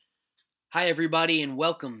Hi, everybody, and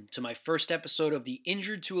welcome to my first episode of the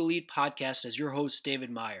Injured to Elite podcast as your host, David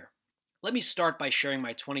Meyer. Let me start by sharing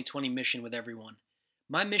my 2020 mission with everyone.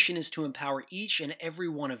 My mission is to empower each and every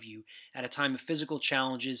one of you at a time of physical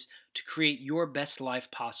challenges to create your best life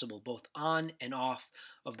possible, both on and off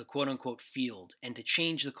of the quote unquote field, and to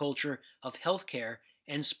change the culture of healthcare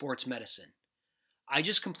and sports medicine. I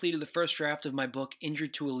just completed the first draft of my book,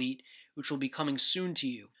 Injured to Elite, which will be coming soon to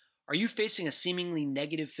you. Are you facing a seemingly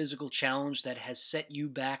negative physical challenge that has set you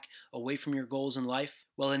back away from your goals in life?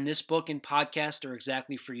 Well, then this book and podcast are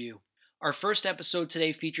exactly for you. Our first episode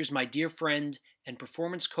today features my dear friend and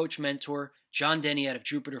performance coach mentor, John Denney out of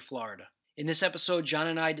Jupiter, Florida. In this episode, John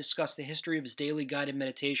and I discuss the history of his daily guided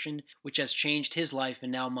meditation, which has changed his life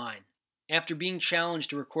and now mine. After being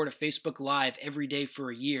challenged to record a Facebook Live every day for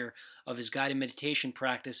a year of his guided meditation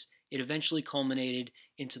practice, it eventually culminated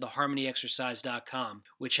into the harmonyexercise.com,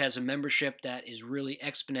 which has a membership that is really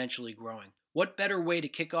exponentially growing. What better way to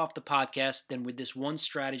kick off the podcast than with this one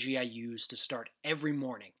strategy I use to start every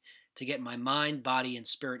morning to get my mind, body, and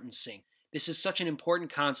spirit in sync? This is such an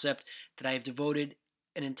important concept that I have devoted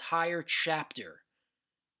an entire chapter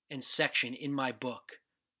and section in my book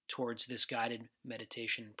towards this guided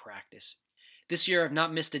meditation practice. This year, I've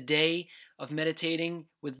not missed a day of meditating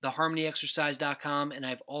with the harmonyexercise.com, and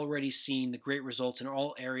I've already seen the great results in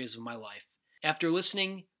all areas of my life. After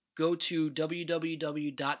listening, go to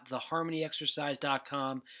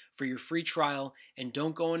www.theharmonyexercise.com for your free trial, and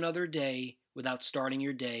don't go another day without starting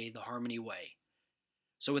your day the Harmony way.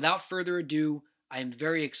 So without further ado, I am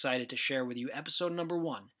very excited to share with you episode number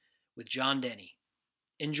 1 with John Denney.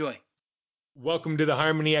 Enjoy. Welcome to the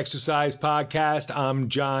Harmony Exercise Podcast. I'm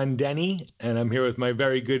John Denney, and I'm here with my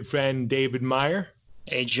very good friend, David Meyer.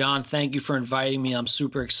 Hey, John, thank you for inviting me. I'm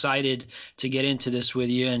super excited to get into this with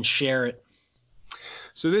you and share it.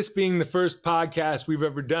 So this being the first podcast we've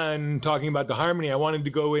ever done talking about the Harmony, I wanted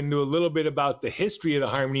to go into a little bit about the history of the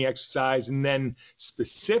Harmony Exercise and then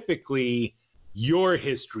specifically your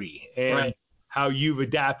history and how you've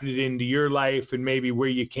adapted it into your life and maybe where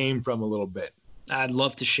you came from a little bit. I'd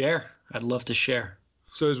love to share.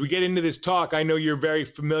 So as we get into this talk, I know you're very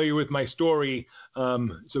familiar with my story,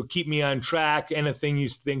 so keep me on track. Anything you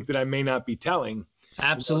think that I may not be telling.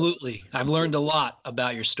 Absolutely. I've learned a lot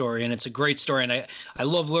about your story, and it's a great story, and I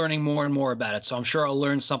love learning more and more about it. So I'm sure I'll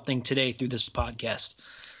learn something today through this podcast.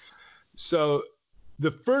 So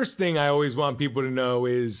the first thing I always want people to know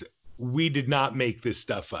is we did not make this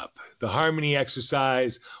stuff up. The Harmony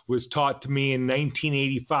Exercise was taught to me in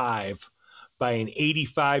 1985 by an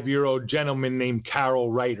 85-year-old gentleman named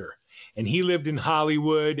Carol Reiter. And he lived in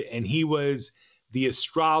Hollywood, and he was the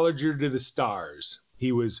astrologer to the stars.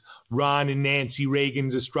 He was Ron and Nancy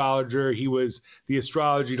Reagan's astrologer. He was the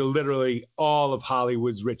astrologer to literally all of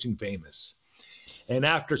Hollywood's rich and famous. And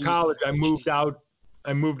after college, I moved out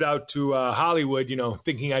to Hollywood,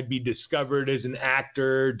 thinking I'd be discovered as an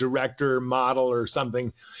actor, director, model, or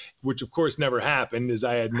something, which of course never happened, as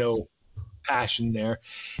I had no passion there.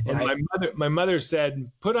 And my mother said,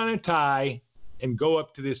 put on a tie and go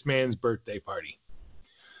up to this man's birthday party.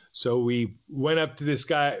 So we went up to this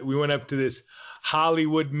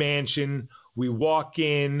Hollywood mansion. We walk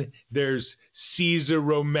in, there's Cesar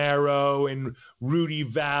Romero and Rudy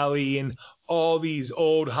Valley and all these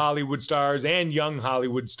old Hollywood stars and young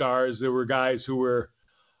Hollywood stars. There were guys who were,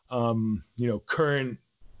 current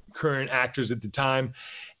actors at the time.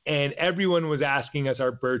 And everyone was asking us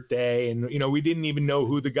our birthday, and we didn't even know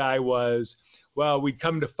who the guy was. Well, we'd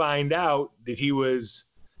come to find out that he was,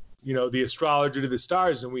 the astrologer to the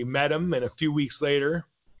stars, and we met him. And a few weeks later,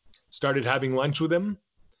 started having lunch with him.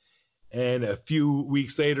 And a few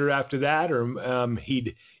weeks later after that,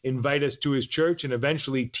 he'd invite us to his church and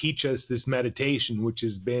eventually teach us this meditation, which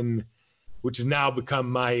has now become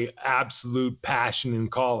my absolute passion and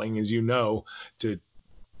calling, as you know, to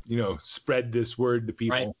spread this word to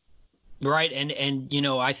people. Right. And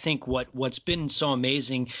I think what's been so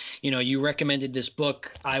amazing, you recommended this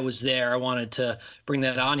book. I was there. I wanted to bring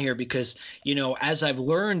that on here because, as I've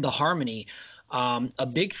learned the Harmony, a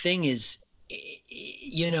big thing is,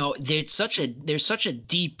 there's such a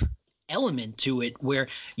deep element to it where,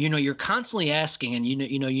 you're constantly asking,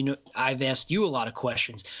 and, I've asked you a lot of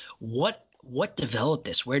questions. What developed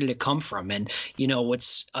this? Where did it come from? And,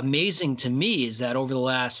 what's amazing to me is that over the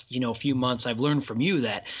last, few months, I've learned from you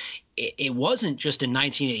that it wasn't just in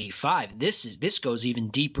 1985. This goes even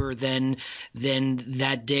deeper than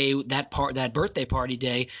that day, that birthday party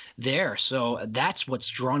day there. So that's what's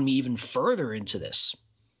drawn me even further into this.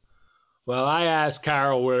 Well, I asked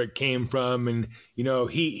Carol where it came from, and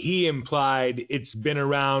he implied it's been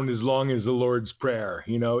around as long as the Lord's Prayer.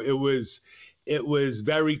 It was it was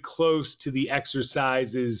very close to the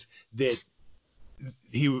exercises that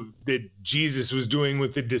Jesus was doing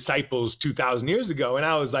with the disciples 2,000 years ago. And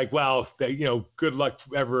I was like, well, good luck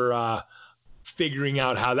ever figuring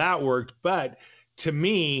out how that worked. But to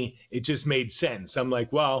me, it just made sense. I'm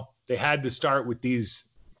like, well, they had to start with these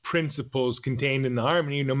principles contained in the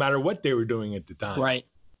harmony, no matter what they were doing at the time.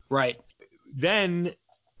 Right. Then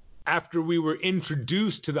after we were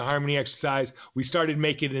introduced to the harmony exercise, we started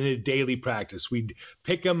making it a daily practice. We'd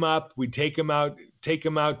pick him up, we'd take him out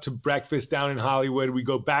to breakfast down in Hollywood. We'd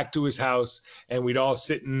go back to his house, and we'd all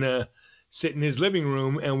sit in his living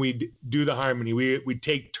room, and we'd do the harmony. We'd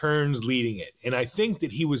take turns leading it. And I think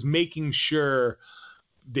that he was making sure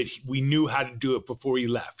that we knew how to do it before he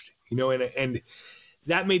left, and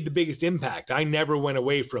that made the biggest impact. I never went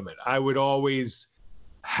away from it. I would always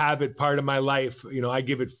have it part of my life. I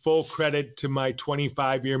give it full credit to my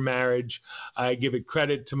 25-year marriage. I give it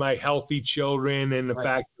credit to my healthy children and the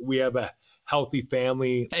fact that we have a healthy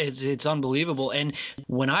family. It's unbelievable. And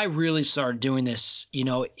when I really started doing this,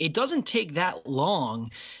 it doesn't take that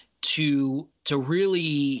long to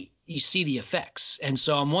really you see the effects. And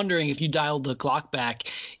so I'm wondering if you dialed the clock back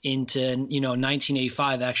into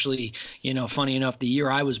 1985, actually, funny enough, the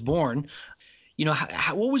year I was born.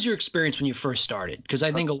 What was your experience when you first started? Because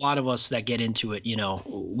I think a lot of us that get into it,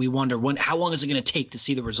 we wonder how long is it going to take to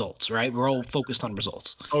see the results, right? We're all focused on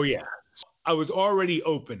results. Oh, yeah. I was already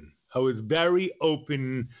open. I was very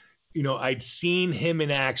open. I'd seen him in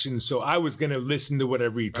action, so I was going to listen to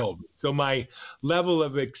whatever he told me. So my level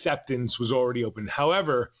of acceptance was already open.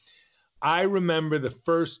 However, I remember the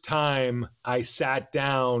first time I sat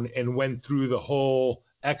down and went through the whole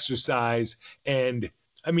exercise, and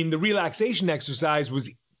the relaxation exercise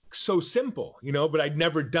was so simple, but I'd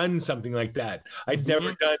never done something like that. I'd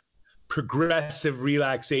never done progressive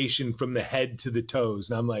relaxation from the head to the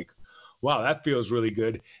toes. And I'm like, wow, that feels really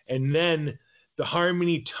good. And then the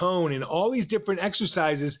harmony tone and all these different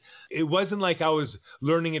exercises, it wasn't like I was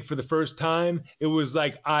learning it for the first time. It was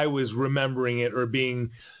like I was remembering it or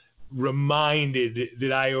being reminded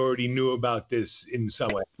that I already knew about this in some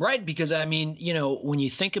way. Right, because when you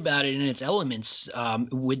think about it in its elements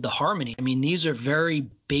with the harmony, these are very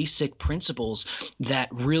basic principles that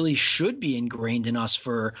really should be ingrained in us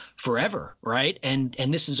for forever, right? And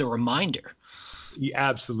this is a reminder. Yeah,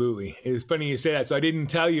 absolutely. It's funny you say that. So I didn't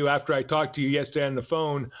tell you, after I talked to you yesterday on the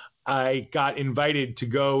phone, I got invited to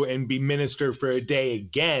go and be minister for a day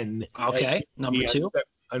again. Okay, number 2.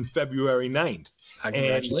 On February 9th.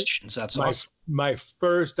 Congratulations. That's awesome. My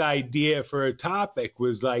first idea for a topic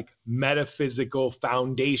was like metaphysical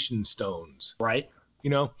foundation stones. Right.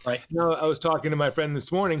 Right. I was talking to my friend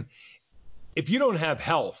this morning. If you don't have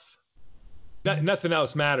health, nothing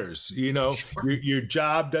else matters. Your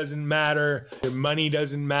job doesn't matter. Your money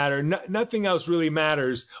doesn't matter. Nothing else really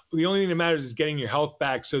matters. The only thing that matters is getting your health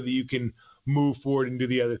back so that you can move forward and do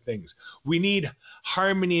the other things. We need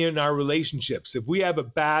harmony in our relationships. If we have a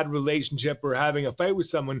bad relationship or having a fight with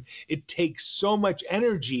someone, it takes so much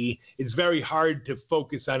energy. It's very hard to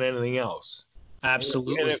focus on anything else.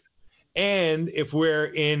 Absolutely. And if we're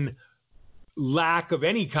in lack of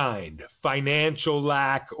any kind, financial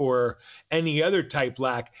lack or any other type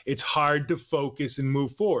lack, it's hard to focus and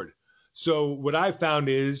move forward. So what I found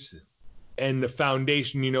is, and the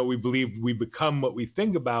foundation, we believe we become what we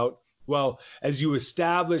think about. Well, as you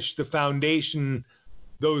establish the foundation,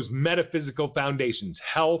 those metaphysical foundations,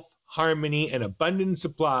 health, harmony, and abundant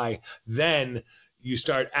supply, then you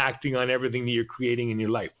start acting on everything that you're creating in your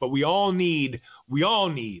life. But we all need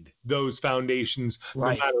those foundations, no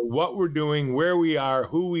matter what we're doing, where we are,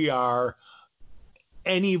 who we are,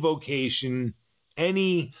 any vocation,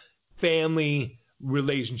 any family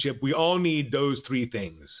relationship. We all need those 3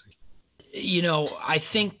 things. I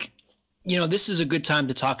think this is a good time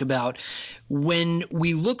to talk about when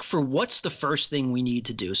we look for what's the first thing we need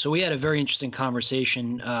to do. So we had a very interesting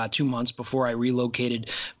conversation 2 months before I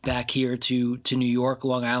relocated back here to New York,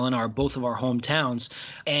 Long Island, both of our hometowns.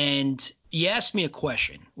 And you asked me a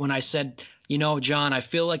question when I said, John, I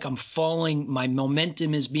feel like I'm falling. My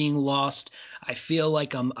momentum is being lost. I feel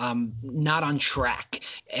like I'm not on track.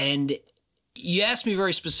 And you asked me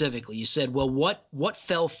very specifically. You said, well, what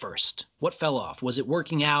fell first? What fell off? Was it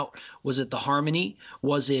working out? Was it the harmony?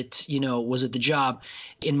 Was it the job?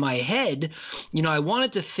 In my head, I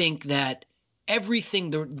wanted to think that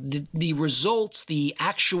everything, the results, the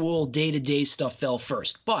actual day-to-day stuff fell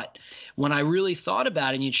first. But when I really thought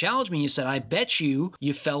about it and you challenged me, you said, I bet you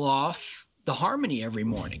fell off the harmony every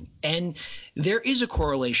morning. And there is a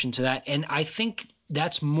correlation to that. And I think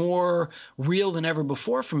that's more real than ever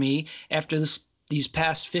before for me after this these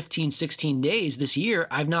past 15, 16 days this year,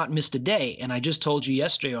 I've not missed a day. And I just told you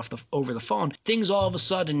yesterday over the phone, things all of a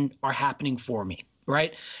sudden are happening for me,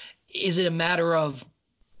 right? Is it a matter of,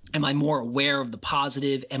 am I more aware of the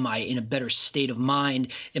positive? Am I in a better state of mind?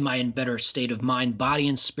 Am I in a better state of mind, body,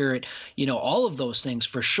 and spirit? All of those things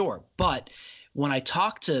for sure. But when I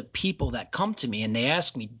talk to people that come to me and they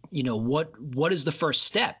ask me, what is the first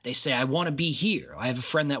step? They say, I want to be here. I have a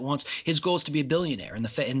friend that his goal is to be a billionaire in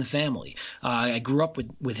the family. I grew up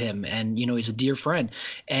with him, and he's a dear friend,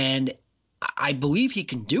 and I believe he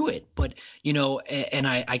can do it, but and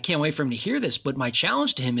I can't wait for him to hear this. But my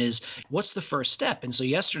challenge to him is, what's the first step? And so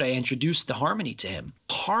yesterday I introduced the harmony to him.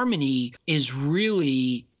 Harmony is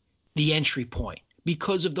really the entry point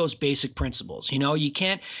because of those basic principles. You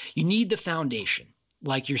need the foundation.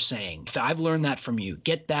 Like you're saying, I've learned that from you.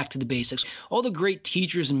 Get back to the basics. All the great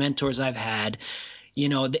teachers and mentors I've had,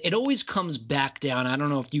 it always comes back down. I don't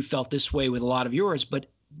know if you felt this way with a lot of yours, but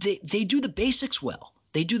they do the basics well.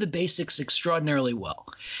 They do the basics extraordinarily well.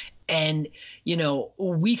 And,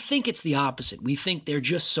 we think it's the opposite. We think they're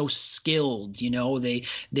just so skilled,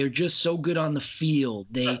 they're just so good on the field.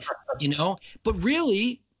 But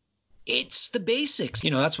really it's the basics.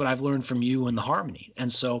 That's what I've learned from you and the harmony.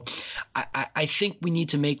 And so I think we need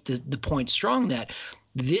to make the point strong that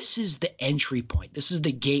this is the entry point. This is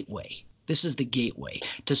the gateway. This is the gateway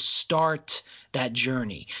to start that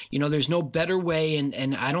journey. There's no better way,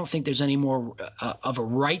 and I don't think there's any more of a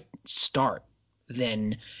right start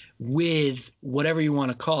than with whatever you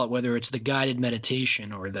want to call it, whether it's the guided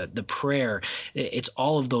meditation or the prayer. It's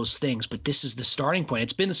all of those things, but this is the starting point.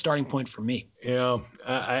 It's been the starting point for me.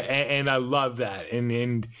 I love that.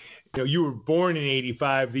 And you were born in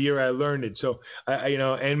 85, the year I learned it. So,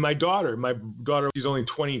 and my daughter, she's only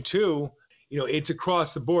 22. It's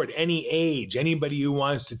across the board, any age, anybody who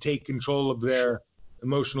wants to take control of their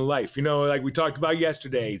emotional life. Like we talked about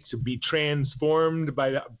yesterday, to be transformed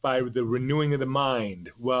by the renewing of the mind.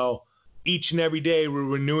 Well, each and every day we're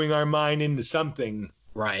renewing our mind into something.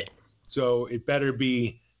 Right. So it better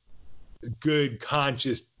be good,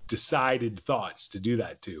 conscious, decided thoughts to do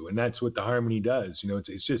that too. And that's what the harmony does.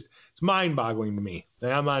 It's mind-boggling to me.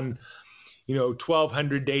 I'm on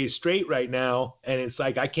 1,200 days straight right now. And it's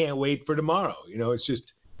like, I can't wait for tomorrow.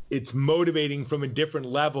 It's motivating from a different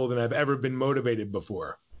level than I've ever been motivated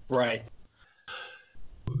before. Right.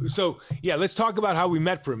 So yeah, let's talk about how we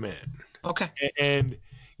met for a minute. Okay. And,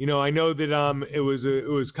 I know that it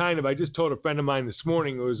was kind of, I just told a friend of mine this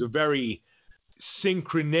morning, it was a very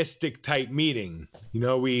synchronistic type meeting.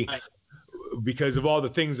 Because of all the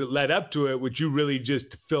things that led up to it, which you really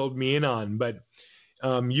just filled me in on. But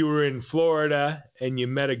you were in Florida and you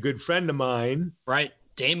met a good friend of mine. Right.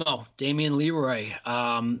 Damian Leroy.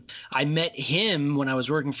 I met him when I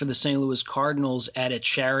was working for the St. Louis Cardinals at a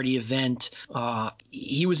charity event.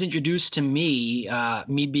 He was introduced to me,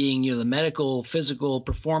 me being, the medical, physical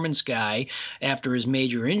performance guy after his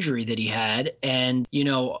major injury that he had. And,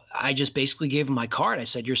 I just basically gave him my card. I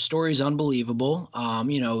said, your story is unbelievable.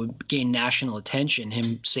 Gained national attention,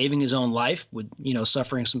 him saving his own life with,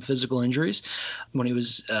 suffering some physical injuries when he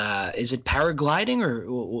was, is it paragliding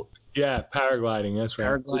or? Yeah, paragliding. That's right.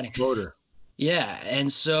 Paragliding. Motor. Yeah,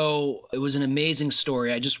 and so it was an amazing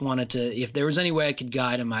story. I just wanted to, if there was any way I could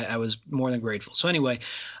guide him, I was more than grateful. So anyway,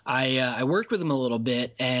 I worked with him a little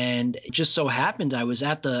bit, and it just so happened I was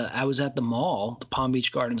at the mall, the Palm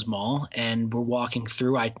Beach Gardens Mall, and we're walking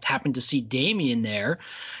through. I happened to see Damian there.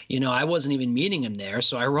 I wasn't even meeting him there,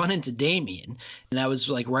 so I run into Damian, and I was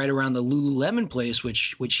like right around the Lululemon place,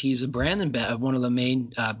 which he's a one of the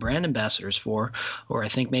main brand ambassadors for, or I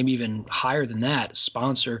think maybe even higher than that,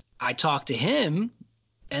 sponsor. I talked to him,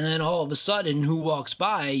 and then all of a sudden, who walks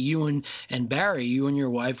by? You and Barry, you and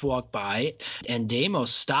your wife walk by, and Damo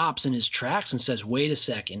stops in his tracks and says, wait a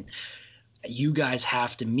second, you guys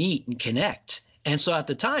have to meet and connect. And so at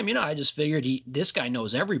the time, I just figured this guy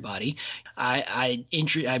knows everybody. I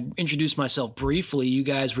introduced myself briefly. You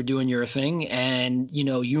guys were doing your thing, and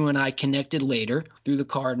you and I connected later through the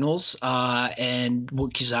Cardinals, and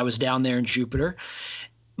because I was down there in Jupiter.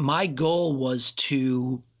 My goal was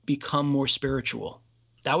to become more spiritual.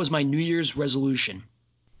 That was my New Year's resolution,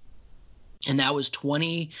 and that was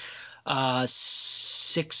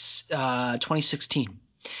 2016.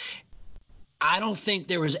 I don't think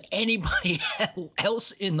there was anybody else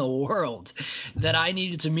in the world that I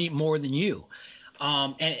needed to meet more than you.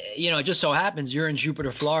 And it just so happens you're in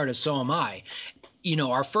Jupiter, Florida, so am I.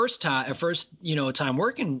 our first time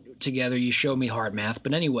working together, you showed me hard math.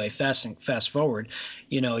 But anyway, fast forward,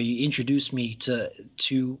 you introduced me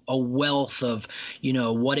to a wealth of,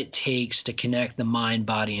 what it takes to connect the mind,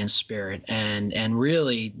 body, and spirit. And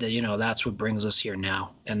really, that's what brings us here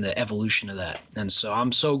now, and the evolution of that. And so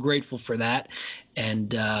I'm so grateful for that.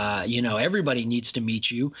 And, everybody needs to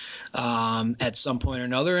meet you at some point or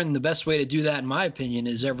another. And the best way to do that, in my opinion,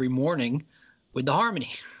 is every morning with the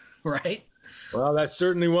harmony, right? Well, that's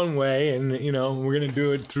certainly one way, and we're going to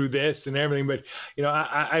do it through this and everything. But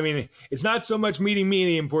I mean, it's not so much meeting me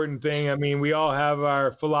the important thing. I mean, we all have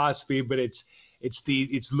our philosophy, but it's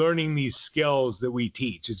learning these skills that we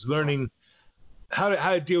teach. It's learning how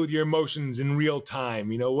to deal with your emotions in real time.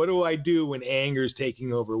 What do I do when anger is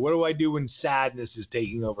taking over? What do I do when sadness is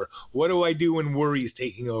taking over? What do I do when worry is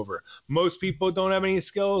taking over? Most people don't have any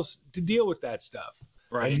skills to deal with that stuff.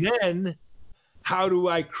 Right. And then how do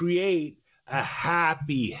I create a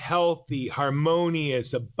happy, healthy,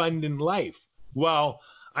 harmonious, abundant life? Well,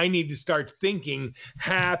 I need to start thinking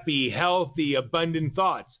happy, healthy, abundant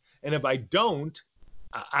thoughts. And if I don't,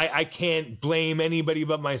 I can't blame anybody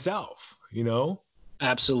but myself,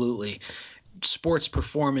 Absolutely. Sports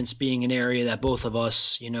performance being an area that both of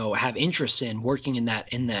us, have interest in, working in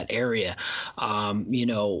that area.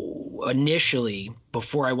 Initially,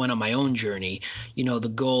 before I went on my own journey,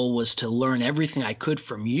 the goal was to learn everything I could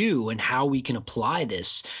from you and how we can apply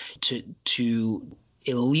this to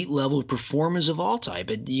elite level performers of all type.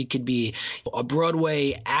 You could be a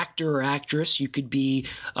Broadway actor or actress. You could be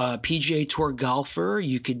a PGA Tour golfer.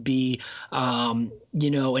 You could be, an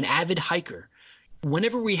avid hiker.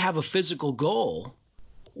 Whenever we have a physical goal,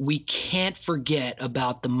 we can't forget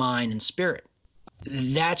about the mind and spirit.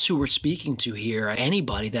 That's who we're speaking to here.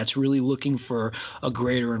 Anybody that's really looking for a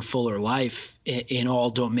greater and fuller life in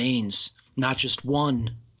all domains, not just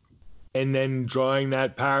one. And then drawing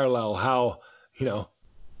that parallel, how,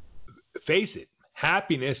 face it,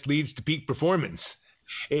 happiness leads to peak performance.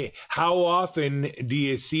 How often do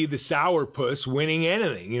you see the sourpuss winning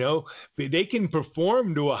anything? They can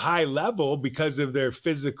perform to a high level because of their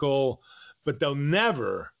physical, but they'll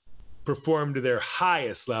never perform to their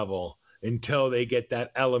highest level until they get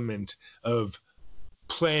that element of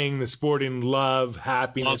playing the sport in love,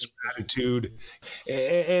 happiness, gratitude.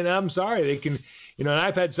 And I'm sorry, they can, and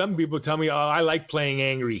I've had some people tell me, oh, I like playing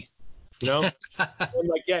angry. I'm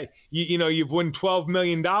like, yeah, you've won $12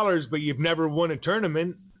 million, but you've never won a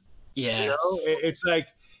tournament. Yeah. It's like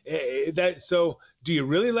that. So do you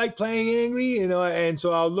really like playing angry? And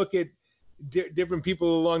so I'll look at different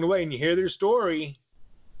people along the way, and you hear their story,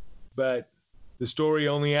 but the story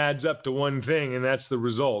only adds up to one thing, and that's the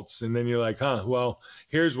results. And then you're like, well,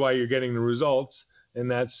 here's why you're getting the results.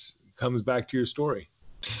 And that's comes back to your story.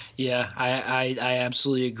 Yeah, I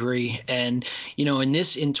absolutely agree. And,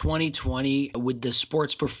 in 2020, with the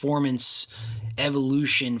sports performance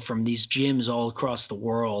evolution from these gyms all across the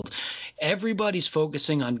world, everybody's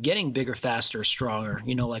focusing on getting bigger, faster, stronger,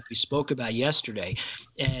 like we spoke about yesterday.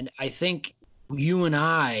 And I think you and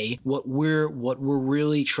I, what we're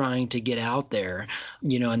really trying to get out there,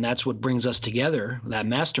 and that's what brings us together, that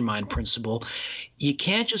mastermind principle. You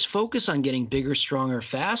can't just focus on getting bigger, stronger,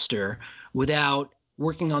 faster without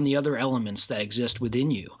working on the other elements that exist within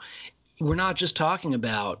you. We're not just talking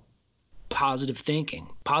about positive thinking.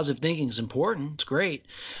 Positive thinking is important. It's great.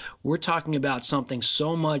 We're talking about something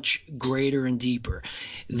so much greater and deeper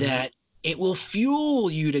that it will fuel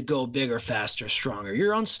you to go bigger, faster, stronger.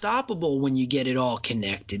 You're unstoppable when you get it all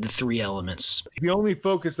connected, the three elements. If you only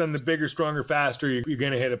focus on the bigger, stronger, faster, you're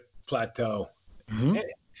going to hit a plateau. Mm-hmm.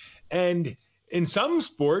 And in some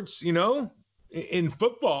sports, in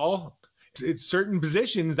football, it's certain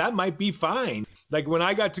positions that might be fine. Like when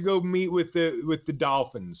I got to go meet with the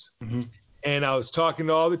Dolphins, and I was talking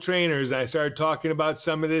to all the trainers, and I started talking about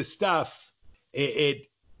some of this stuff. It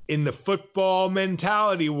in the football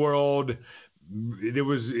mentality world,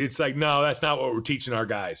 it's like, no, that's not what we're teaching our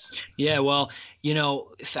guys. Yeah, well,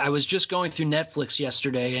 I was just going through Netflix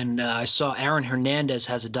yesterday, and I saw Aaron Hernandez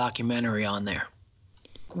has a documentary on there.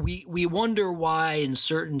 We wonder why in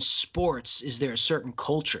certain sports is there a certain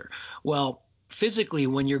culture. Well, physically,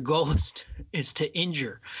 when your goal is to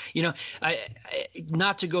injure, I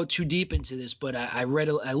not to go too deep into this, but I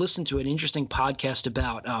listened to an interesting podcast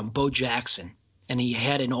about Bo Jackson, and he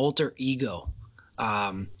had an alter ego.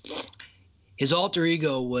 His alter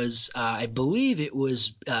ego was, I believe it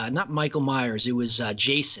was not Michael Myers, it was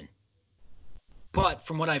Jason. But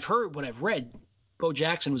from what I've heard, what I've read, Bo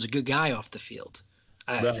Jackson was a good guy off the field.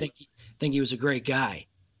 I Right. think he was a great guy.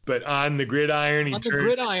 But on the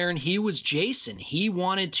gridiron, He was Jason. He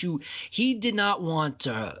did not want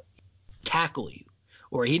to tackle you.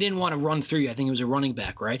 or he didn't want to run through you. I think he was a running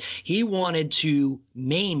back, right? He wanted to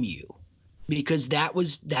maim you because that's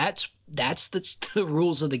the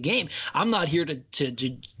rules of the game. I'm not here to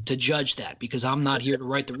judge that because I'm not here to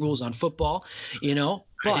write the rules on football,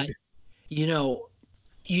 but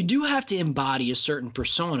you do have to embody a certain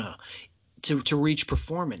persona to reach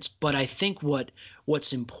performance. But I think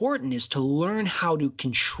what's important is to learn how to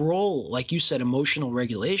control, like you said, emotional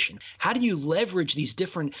regulation. How do you leverage these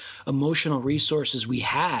different emotional resources we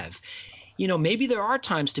have? Maybe there are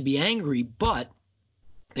times to be angry, but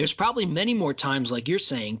there's probably many more times, like you're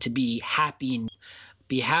saying, to be happy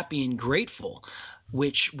and grateful,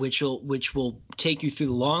 which will take you through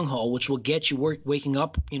the long haul, which will get you waking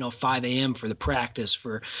up 5 a.m. for the practice,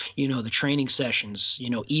 for the training sessions,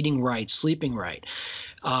 eating right, sleeping right.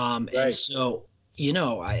 And so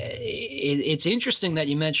it's interesting that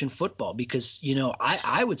you mentioned football because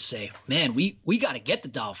I would say, man, we got to get the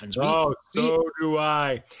Dolphins. So do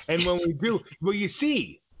I. And when we do, well, you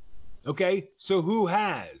see, okay, so who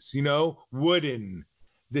has, Wooden,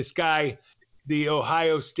 this guy, the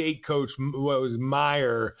Ohio State coach, what was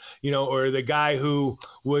Meyer, or the guy who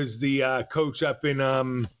was the coach up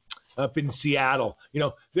in Seattle.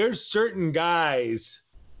 There's certain guys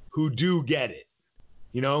who do get it.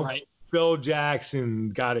 Right. Phil Jackson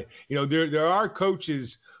got it. There are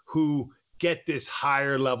coaches who get this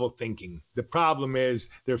higher level thinking. The problem is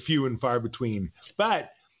they're few and far between,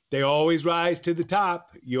 but they always rise to the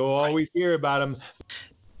top. You'll always hear about them.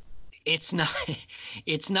 It's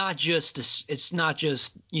not just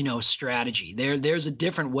strategy. There's a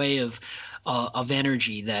different way of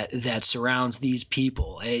energy that surrounds these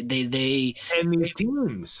people. And these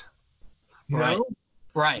teams,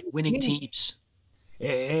 winning teams.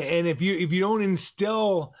 And if you don't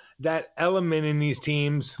instill that element in these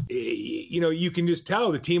teams, you can just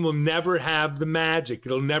tell the team will never have the magic.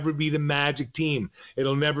 It'll never be the magic team.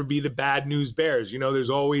 It'll never be the bad news bears. There's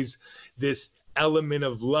always this element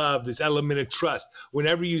of love, this element of trust.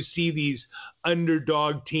 Whenever you see these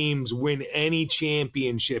underdog teams win any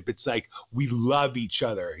championship, it's like we love each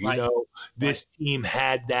other. This team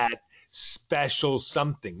had that special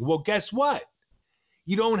something. Well, guess what?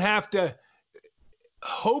 You don't have to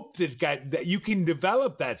hope that you can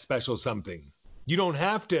develop that special something. You don't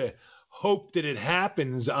have to hope that it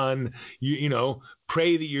happens on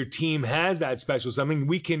pray that your team has that special something.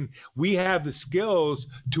 We have the skills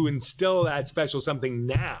to instill that special something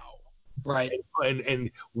now. Right.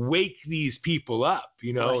 And wake these people up,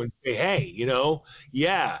 and say, hey,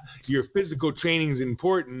 yeah, your physical training is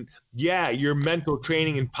important. Yeah, your mental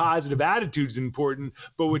training and positive attitude is important.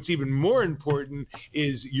 But what's even more important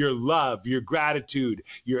is your love, your gratitude,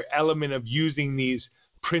 your element of using these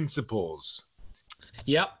principles.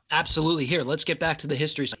 Yep, absolutely. Here, let's get back to the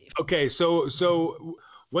history. Okay, so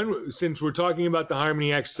since we're talking about the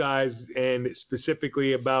harmony exercise and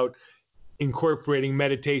specifically about incorporating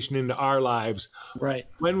meditation into our lives. Right.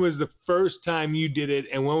 When was the first time you did it,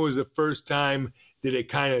 and when was the first time that it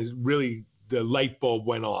kind of really, the light bulb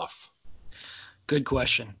went off? Good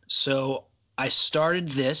question. So I started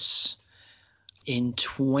this in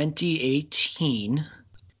 2018.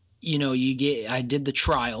 I did the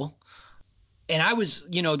trial. And I was,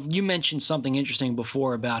 you mentioned something interesting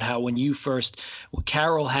before about how when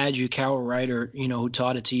Carol Ryder, who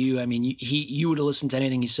taught it to you. I mean, you would have listened to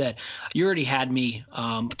anything he said. You already had me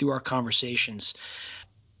through our conversations.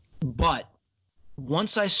 But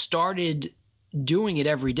once I started doing it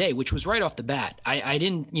every day, which was right off the bat, I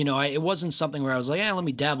didn't, it wasn't something where I was like, let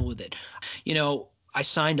me dabble with it. I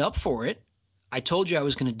signed up for it. I told you I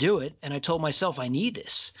was going to do it. And I told myself I need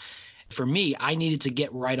this. For me, I needed to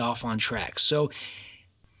get right off on track. So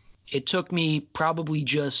it took me probably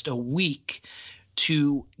just a week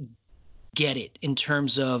to get it in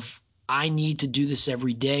terms of I need to do this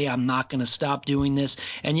every day. I'm not going to stop doing this.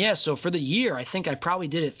 And so for the year, I think I probably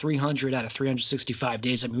did it 300 out of 365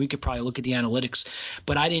 days. I mean, we could probably look at the analytics,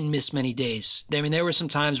 but I didn't miss many days. I mean, there were some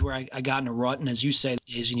times where I got in a rut, and as you say,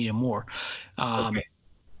 days you need more. Okay.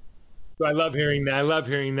 So I love hearing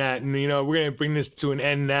that. And, we're going to bring this to an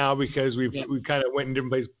end now because we kind of went in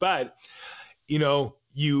different places. But,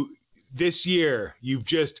 this year, you've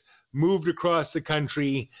just moved across the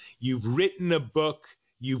country. You've written a book.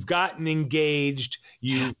 You've gotten engaged.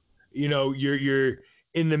 You're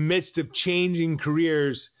in the midst of changing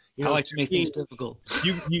careers. I like to make things difficult.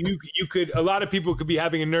 You could, a lot of people could be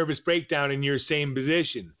having a nervous breakdown in your same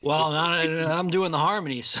position. Well, I'm doing the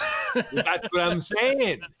harmonies. That's what I'm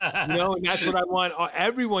saying. And that's what I want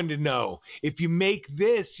everyone to know. If you make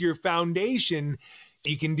this your foundation,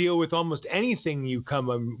 you can deal with almost anything you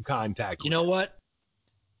come in contact with. You know what?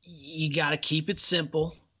 You got to keep it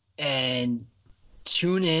simple and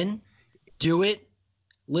Tune in, do it,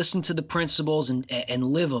 listen to the principles, and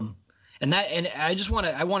live them. And I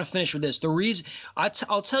want to finish with this. The reason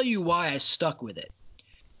I'll tell you why I stuck with it.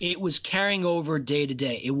 It was carrying over day to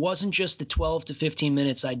day. It wasn't just the 12 to 15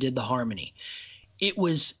 minutes I did the harmony. It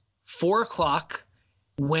was 4 o'clock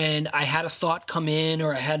when I had a thought come in,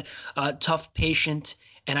 or I had a tough patient,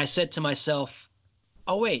 and I said to myself,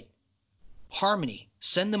 oh, wait, harmony,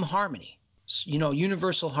 send them harmony,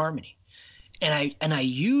 universal harmony. And I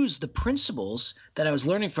used the principles that I was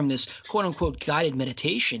learning from this quote unquote guided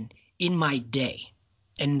meditation in my day.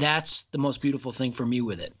 And that's the most beautiful thing for me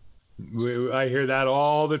with it. I hear that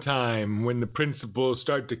all the time, when the principles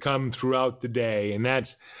start to come throughout the day. And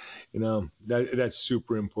that's, that's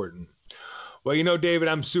super important. Well, David,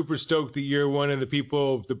 I'm super stoked that you're one of the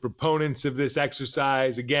people, the proponents of this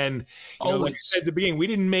exercise. Again, like I said at the beginning, we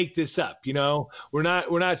didn't make this up. We're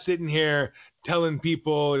not sitting here telling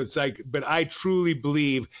people it's like, but I truly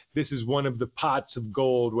believe this is one of the pots of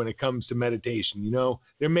gold when it comes to meditation.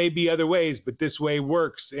 There may be other ways, but this way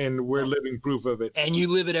works, and we're living proof of it. And you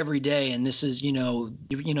live it every day. And this is, you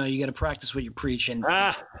got to practice what you preach. And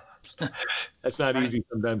that's not easy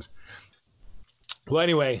sometimes. Well,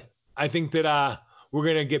 anyway, I think that we're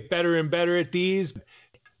going to get better and better at these.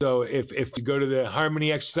 So if you go to the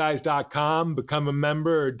harmonyexercise.com, become a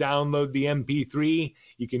member, or download the MP3,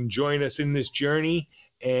 you can join us in this journey,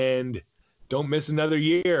 and don't miss another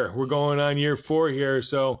year. We're going on year 4 here,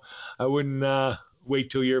 so I wouldn't wait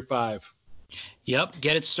till year 5. Yep,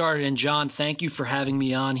 get it started. And John, thank you for having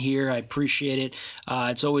me on here. I appreciate it.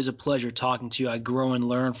 It's always a pleasure talking to you. I grow and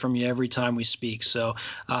learn from you every time we speak. So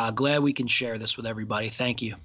glad we can share this with everybody. Thank you.